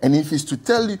 And if he's to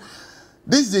tell you,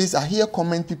 These days, I hear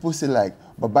comment people say like,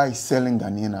 Baba is selling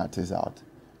Ghanaian artists out.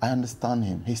 I understand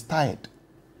him. He's tired.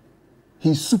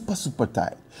 He's super, super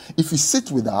tired. If you sit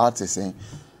with the artists,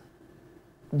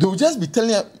 they'll just be telling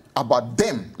you about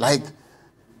them. Like,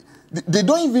 they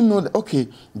don't even know that, okay,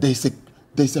 there's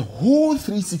a whole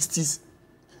 360s,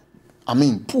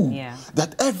 pool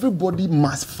that everybody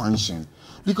must function.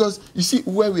 Because you see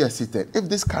where we are seated, if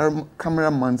this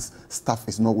cameraman's stuff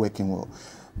is not working well,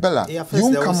 Bella, you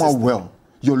won't come out well.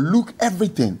 Your look,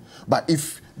 everything. But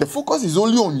if the focus is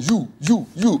only on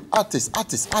you, artists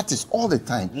all the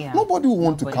time, nobody will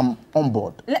want to come on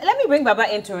board. Let me bring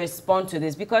Baba in to respond to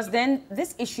this, because then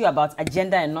this issue about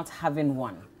agenda and not having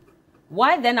one,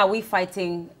 why then are we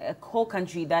fighting a whole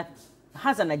country that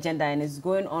has an agenda and is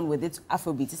going on with its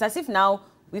Afrobeats? It's as if now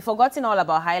we've forgotten all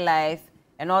about high life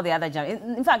and all the other genres.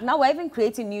 In fact, now we're even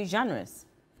creating new genres.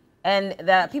 And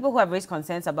there are people who have raised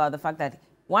concerns about the fact that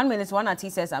 1 minute, one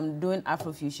artist says, I'm doing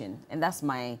Afrofusion, and that's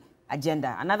my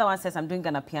agenda. Another one says, I'm doing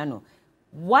Ghana piano.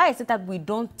 Why is it that we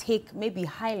don't take maybe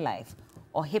high life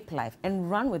or hip life and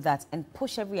run with that and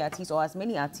push every artist or as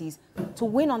many artists to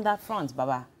win on that front,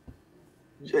 Baba?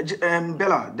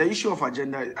 Bella, the issue of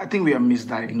agenda, I think we are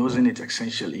misdiagnosing it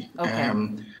essentially. Okay.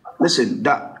 Listen,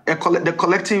 the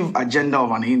collective agenda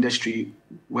of an industry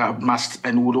must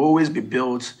and would always be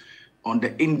built on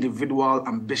the individual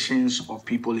ambitions of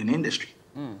people in industry.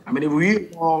 If we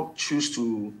all choose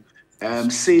to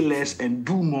say less and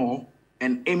do more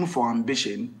and aim for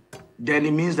ambition, then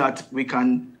it means that we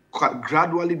can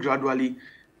gradually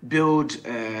build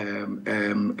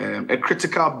a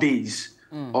critical base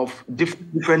of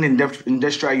different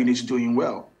industrial units doing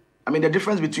well. The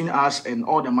difference between us and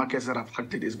all the markets that have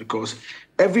affected is because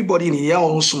everybody in their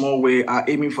own small way are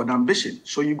aiming for the ambition.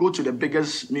 So you go to the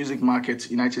biggest music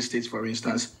market, United States, for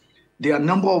instance, there are a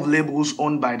number of labels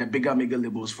owned by the bigger mega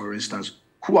labels, for instance,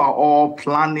 who are all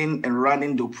planning and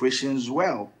running the operations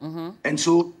well. And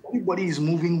so everybody is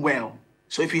moving well.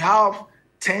 So if you have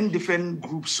 10 different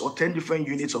groups or 10 different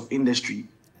units of industry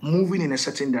moving in a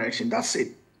certain direction, that's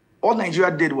it. All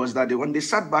Nigeria did was that when they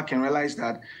sat back and realized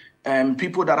that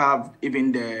people that have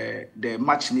even the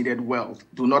much needed wealth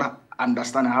do not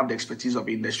understand and have the expertise of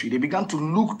industry, they began to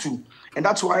look to. And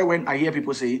that's why when I hear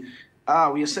people say,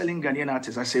 we are selling Ghanaian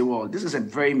artists, I say, well, this is a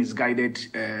very misguided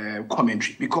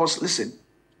commentary. Because listen,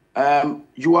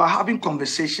 you are having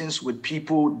conversations with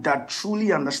people that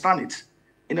truly understand it.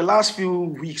 In the last few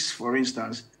weeks, for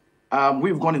instance,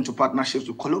 we've gone into partnerships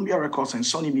with Columbia Records and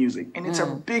Sony Music. And it's a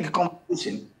big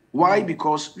competition. Why?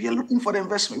 Because we are looking for the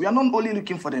investment. We are not only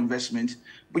looking for the investment,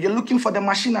 but you're looking for the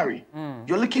machinery.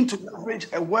 You're looking to leverage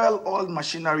a well-oiled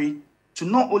machinery to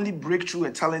not only break through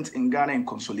a talent in Ghana and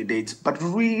consolidate, but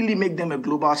really make them a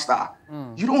global star.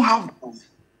 You don't have that.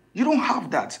 You don't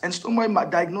have that. And Stonewall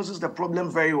diagnoses the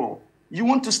problem very well. You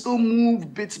want to still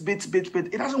move bit.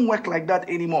 It doesn't work like that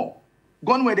anymore.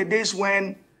 Gone were the days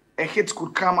when a hit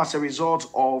could come as a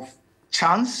result of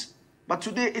chance, but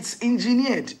today it's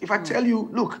engineered. If I tell you,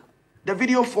 look, the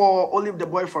video for Olive the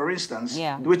Boy, for instance,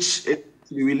 which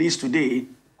we released today,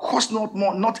 cost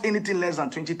not anything less than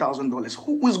 $20,000.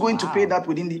 Who is going to pay that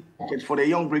within the market for the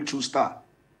young breakthrough star?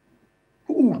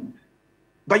 Who?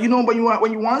 But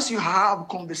once you have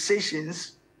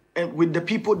conversations with the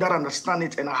people that understand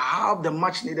it and have the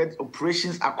much needed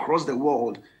operations across the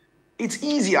world, it's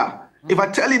easier. If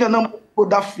I tell you the number of people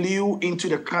that flew into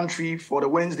the country for the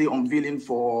Wednesday unveiling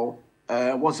for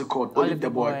what's it called? Olive the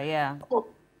Boy.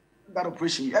 That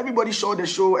operation. Everybody saw the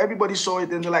show, everybody saw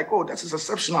it, and they're like, oh, this is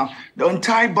exceptional. The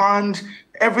entire band,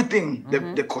 everything,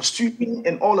 the costuming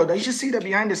and all of that. You should see the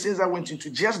behind the scenes that went into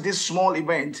just this small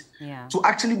event to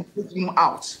actually put him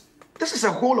out. This is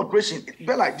a whole operation.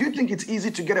 Bella, do you think it's easy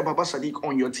to get a Baba Sadiq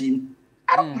on your team?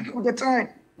 I don't have the time.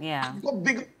 I've got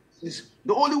big.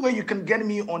 The only way you can get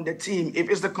me on the team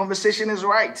if the conversation is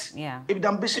right. If the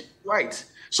ambition is right.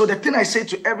 So the thing I say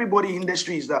to everybody in the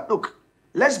industry is that, look,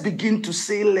 let's begin to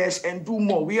say less and do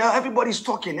more. Everybody's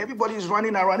talking, everybody's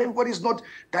running around, everybody's not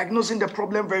diagnosing the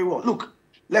problem very well. Look,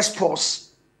 let's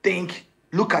pause, think,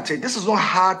 look at it. This is not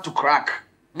hard to crack.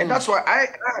 And that's why I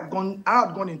had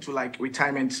gone into like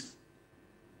retirement.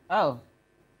 Oh,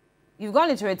 you've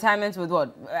gone into retirement with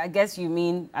what? I guess you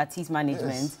mean artist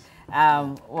management.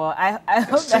 Well, I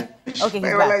hope that, okay, he's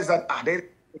I realize that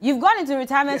you've gone into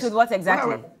retirement with what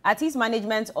exactly? Artist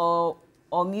management or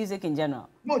music in general?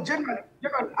 No, generally,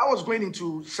 I was going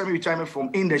into semi-retirement from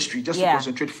industry just to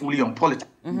concentrate fully on politics.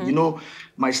 You know,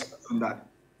 my stuff on that.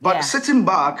 But sitting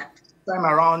back, time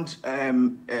around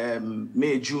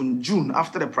May, June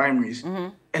after the primaries,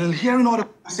 and hearing all the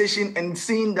conversation and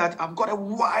seeing that I've got a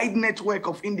wide network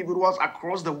of individuals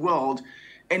across the world,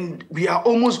 and we are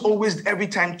almost always every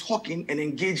time talking and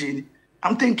engaging,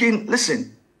 I'm thinking,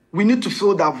 listen, we need to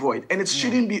fill that void. And it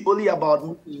shouldn't be only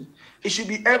about me. It should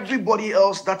be everybody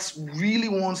else that really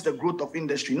wants the growth of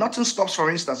industry. Nothing stops,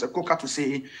 for instance, a Coca to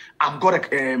say, I've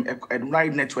got a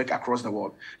wide network across the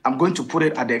world. I'm going to put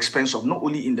it at the expense of not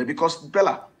only India, because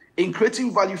Bella, in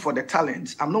creating value for the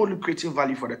talent, I'm not only creating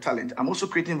value for the talent, I'm also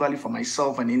creating value for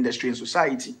myself and industry and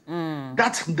society.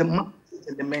 That's the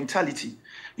mentality,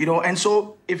 you know. And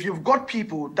so if you've got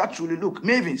people that truly look,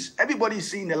 Mavins, everybody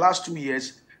is seeing the last 2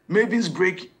 years, Mavins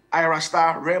break Ira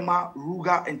Star, Rema,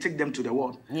 Ruga, and take them to the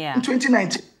world. Yeah. In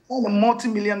 2019, a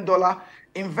multi-million-dollar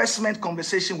investment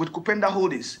conversation with Kupenda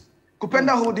Holdings.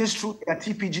 Kupenda Holdings, through their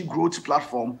TPG growth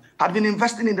platform, had been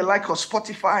investing in the like of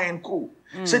Spotify and co.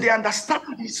 So they understand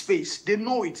this space. They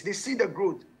know it. They see the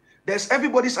growth. There's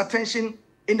everybody's attention.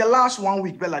 In the last 1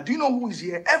 week, Bella, do you know who is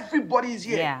here? Everybody is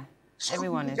here. Yeah, so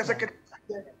everyone is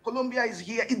here. Colombia is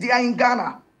here. They are in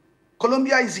Ghana.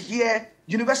 Colombia is here.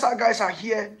 Universal guys are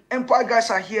here. Empire guys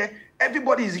are here.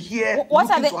 Everybody is here.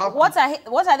 What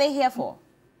are they here for?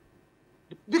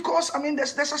 Because, I mean,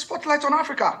 there's a spotlight on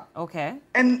Africa. Okay.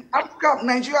 And Africa,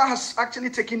 Nigeria has actually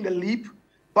taken the leap,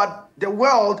 but the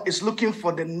world is looking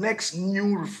for the next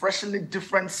new, refreshingly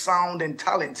different sound and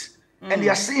talent. And they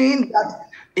are seeing that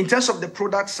in terms of the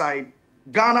product side,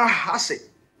 Ghana has it.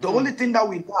 The only thing that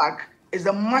we lack is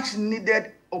the much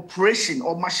needed operation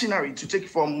or machinery to take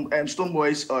from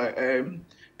Stoneboy's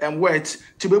words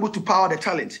to be able to power the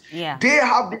talent. Yeah. They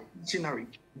have the machinery.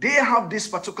 They have this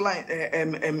particular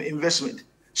investment.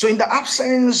 So in the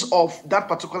absence of that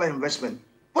particular investment,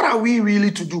 what are we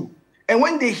really to do? And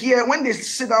when they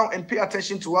sit down and pay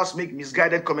attention to us, make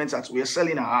misguided comments that we're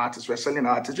selling our artists,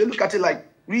 they look at it like,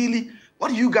 really, what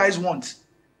do you guys want?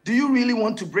 Do you really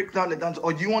want to break down the dance,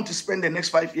 or do you want to spend the next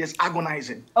 5 years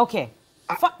agonizing? Okay.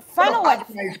 Final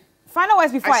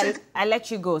words before I let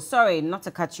you go. Sorry, not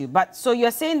to cut you, but so you're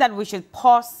saying that we should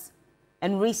pause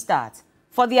and restart.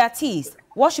 For the artists,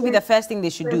 what should be the first thing they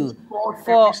should do?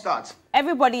 For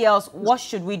everybody else, what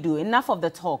should we do? Enough of the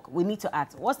talk. We need to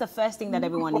act. What's the first thing that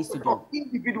everyone needs to do?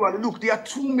 Individually, look, there are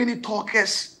too many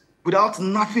talkers without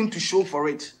nothing to show for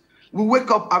it. We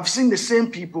wake up, I've seen the same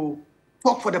people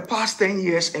talk for the past 10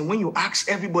 years, and when you ask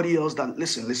everybody else that,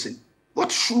 listen, what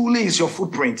truly is your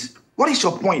footprint? What is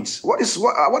your point?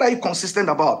 What are you consistent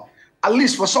about? At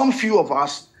least for some few of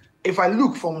us, if I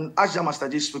look from as Master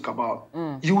J spoke about,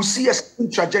 you will see a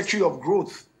trajectory of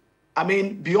growth. I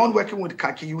mean, beyond working with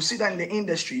Kaki, you see that in the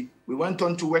industry. We went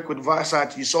on to work with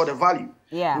Viasat, you saw the value.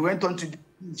 Yeah. We went on to do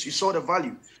this, you saw the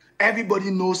value.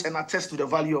 Everybody knows and attests to the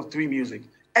value of 3 Music.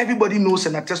 Everybody knows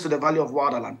and attests to the value of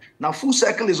Wilderland. Now, Full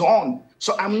Circle is on.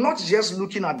 So I'm not just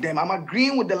looking at them. I'm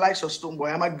agreeing with the likes of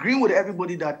Stoneboy. I'm agreeing with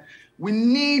everybody that we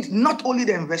need not only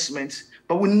the investments,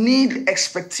 but we need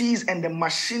expertise and the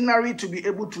machinery to be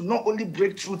able to not only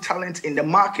break through talent in the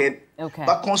market,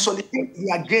 but consolidate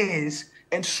their gains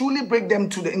and truly break them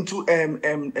to into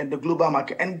the global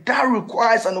market. And that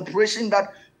requires an operation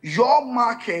that your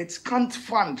market can't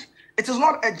fund. It is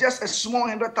not just a small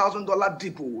 $100,000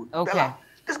 depot. Okay.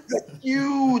 This is a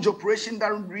huge operation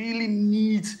that really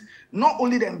needs not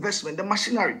only the investment, the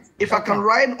machinery. If I can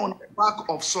ride on the back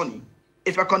of Sony,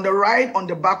 if I can ride on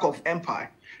the back of Empire,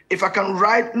 if I can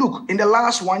ride, look, in the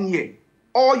last 1 year,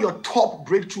 all your top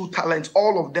breakthrough talents,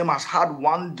 all of them has had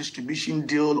one distribution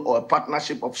deal or a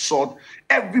partnership of sort,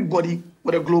 everybody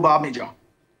with a global major.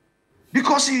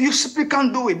 Because you simply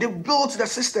can't do it. They've built the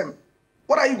system.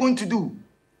 What are you going to do?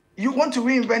 You want to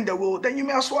reinvent the world, then you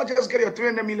may as well just get your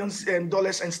 $300 million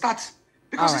and start.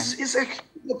 Because it's a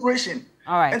operation.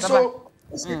 All right. And so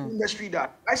I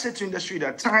say to industry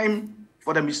that time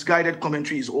for the misguided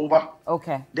commentary is over.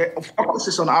 Okay. The focus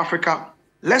is on Africa.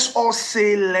 Let's all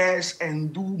say less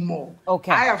and do more.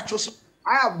 Okay. I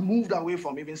have moved away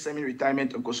from even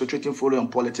semi-retirement and concentrating fully on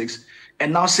politics,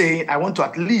 and now saying I want to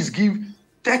at least give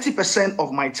 30%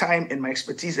 of my time and my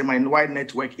expertise and my wide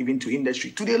network even to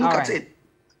industry. Today, look at it.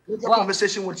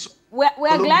 Conversation with we're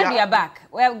glad you're back.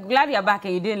 We're glad you're back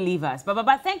and you didn't leave us.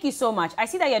 But thank you so much. I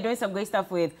see that you're doing some great stuff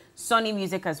with Sony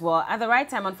Music as well. At the right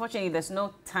time, unfortunately, there's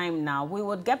no time now. We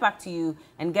would get back to you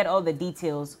and get all the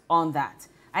details on that.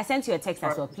 I sent you a text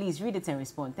as well. Please read it and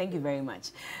respond. Thank you very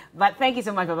much. But thank you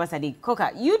so much, Baba Sadiq.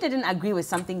 Coca, you didn't agree with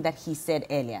something that he said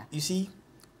earlier. You see,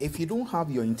 if you don't have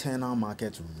your internal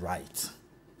market right,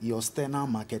 your external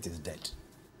market is dead.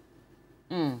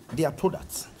 They are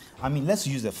products. I mean, let's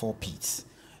use the 4 Ps.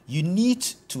 You need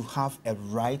to have a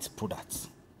right product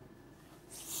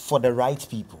for the right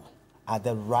people at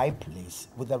the right place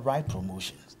with the right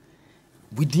promotions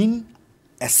within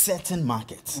a certain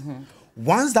market.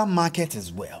 Once that market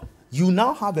is well, You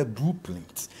now have a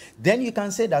blueprint. Then you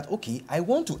can say that, okay, I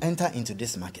want to enter into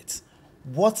this market.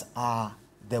 What are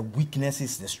the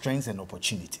weaknesses, the strengths, and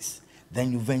opportunities?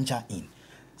 Then you venture in.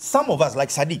 Some of us, like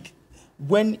Sadiq,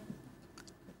 when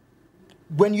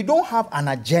you don't have an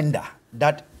agenda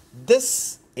that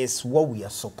this is what we are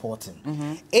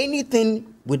supporting,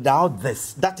 anything without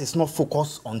this that is not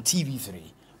focused on TV3,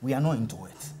 we are not into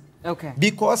it. Okay.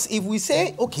 Because if we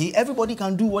say, okay, everybody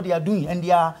can do what they are doing and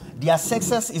their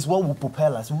success is what will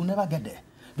propel us, we will never get there.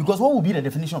 Because what will be the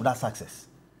definition of that success?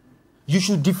 You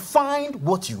should define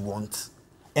what you want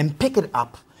and pick it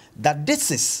up, that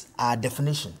this is our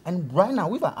definition. And right now,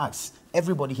 we've asked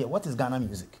everybody here, what is Ghana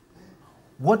music?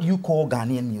 What do you call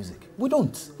Ghanaian music? We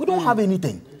don't. We don't have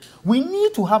anything. We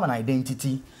need to have an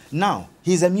identity. Now,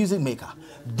 he's a music maker.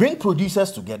 Bring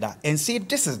producers together and say,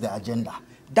 this is the agenda.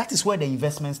 That is where the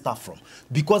investment starts from.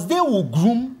 Because they will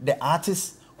groom the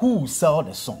artists who will sell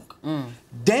the song.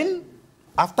 Then,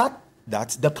 after that,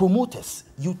 the promoters,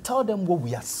 you tell them what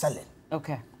we are selling.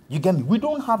 Okay. You get me? We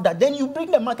don't have that. Then you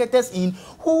bring the marketers in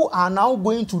who are now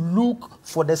going to look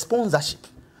for the sponsorship.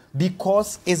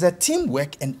 Because it's a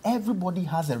teamwork and everybody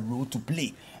has a role to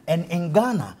play. And in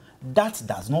Ghana, that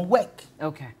does not work.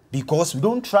 Okay. Because we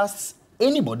don't trust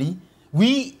anybody.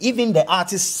 Even the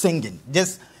artists singing,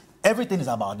 just everything is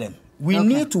about them. We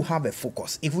need to have a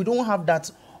focus. If we don't have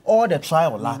that, all the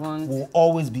trial luck will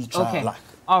always be trial luck.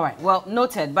 All right. Well,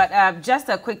 noted. But just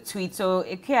a quick tweet. So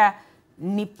Tili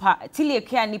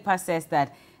Ikea Nipa says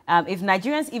that if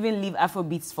Nigerians even leave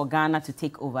Afrobeats for Ghana to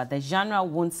take over, the genre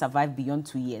won't survive beyond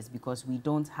 2 years because we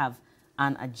don't have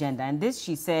an agenda. And this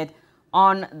she said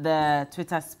on the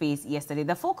Twitter space yesterday.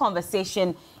 The full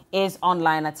conversation is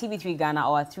online at TV3 Ghana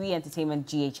or at 3 Entertainment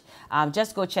GH.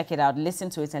 Just go check it out, listen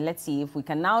to it, and let's see if we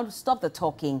can now stop the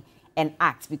talking and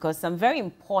act, because some very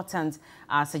important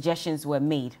suggestions were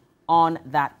made on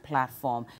that platform.